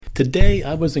Today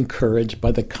I was encouraged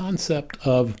by the concept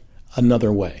of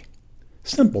another way.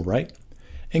 Simple, right?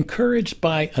 Encouraged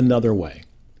by another way.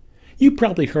 You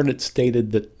probably heard it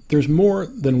stated that there's more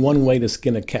than one way to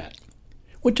skin a cat,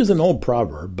 which is an old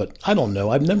proverb, but I don't know.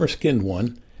 I've never skinned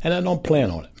one, and I don't plan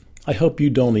on it. I hope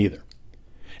you don't either.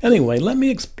 Anyway, let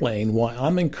me explain why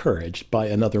I'm encouraged by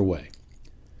another way.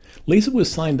 Lisa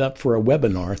was signed up for a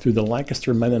webinar through the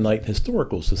Lancaster Mennonite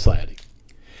Historical Society.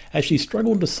 As she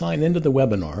struggled to sign into the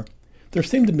webinar, there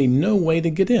seemed to be no way to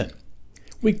get in.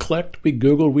 We clicked, we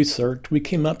Googled, we searched, we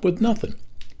came up with nothing.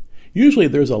 Usually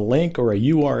there's a link or a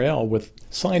URL with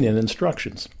sign-in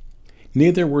instructions.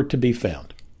 Neither were to be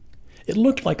found. It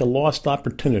looked like a lost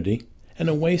opportunity and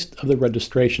a waste of the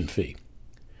registration fee.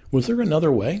 Was there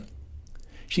another way?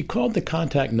 She called the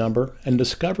contact number and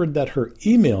discovered that her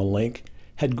email link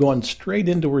had gone straight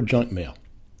into her junk mail.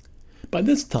 By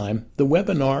this time, the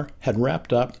webinar had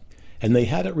wrapped up and they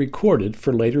had it recorded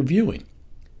for later viewing.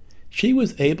 She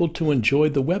was able to enjoy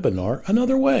the webinar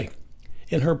another way,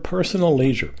 in her personal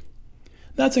leisure.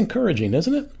 That's encouraging,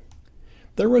 isn't it?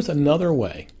 There was another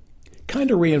way.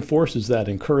 Kind of reinforces that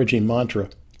encouraging mantra,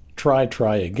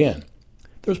 try again.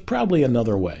 There's probably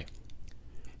another way.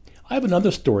 I have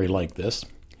another story like this.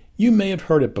 You may have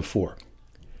heard it before.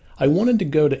 I wanted to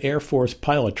go to Air Force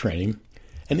pilot training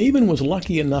and even was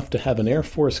lucky enough to have an Air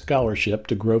Force scholarship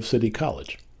to Grove City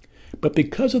College. But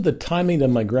because of the timing of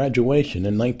my graduation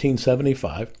in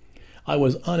 1975, I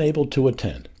was unable to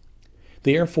attend.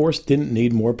 The Air Force didn't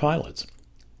need more pilots.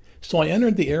 So I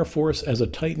entered the Air Force as a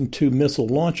Titan II missile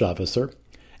launch officer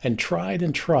and tried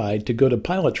to go to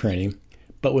pilot training,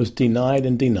 but was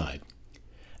denied.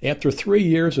 After 3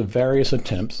 years of various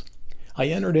attempts, I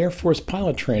entered Air Force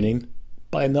pilot training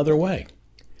by another way.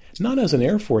 Not as an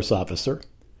Air Force officer,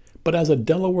 but as a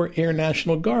Delaware Air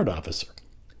National Guard officer.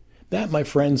 That, my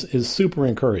friends, is super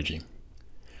encouraging.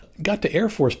 Got to Air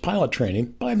Force pilot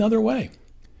training by another way.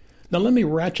 Now let me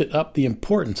ratchet up the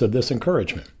importance of this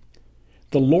encouragement.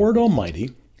 The Lord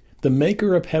Almighty, the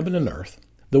maker of heaven and earth,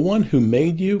 the one who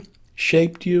made you,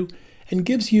 shaped you, and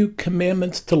gives you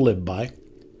commandments to live by,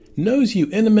 knows you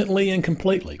intimately and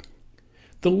completely.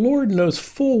 The Lord knows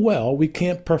full well we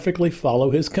can't perfectly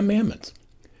follow his commandments.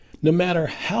 No matter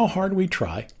how hard we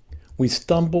try, we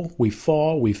stumble, we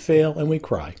fall, we fail, and we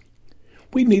cry.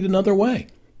 We need another way.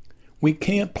 We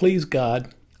can't please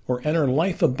God or enter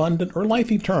life abundant or life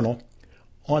eternal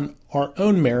on our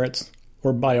own merits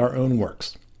or by our own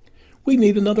works. We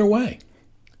need another way.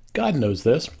 God knows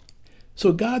this.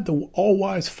 So God, the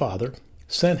all-wise Father,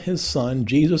 sent his Son,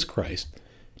 Jesus Christ,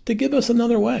 to give us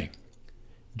another way.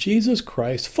 Jesus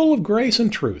Christ, full of grace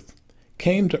and truth,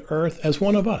 came to earth as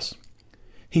one of us.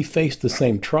 He faced the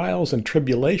same trials and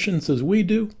tribulations as we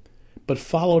do, but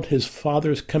followed his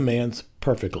Father's commands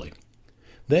perfectly.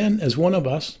 Then, as one of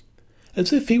us,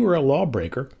 as if he were a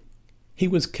lawbreaker, he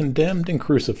was condemned and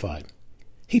crucified.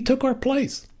 He took our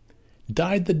place,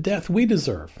 died the death we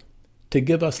deserve, to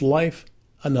give us life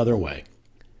another way.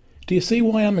 Do you see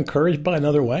why I'm encouraged by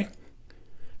another way?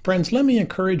 Friends, let me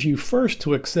encourage you first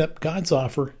to accept God's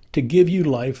offer to give you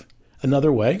life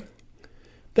another way.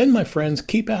 Then, my friends,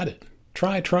 keep at it.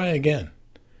 Try again.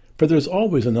 For there's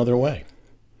always another way.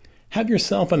 Have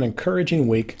yourself an encouraging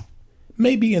week,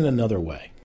 maybe in another way.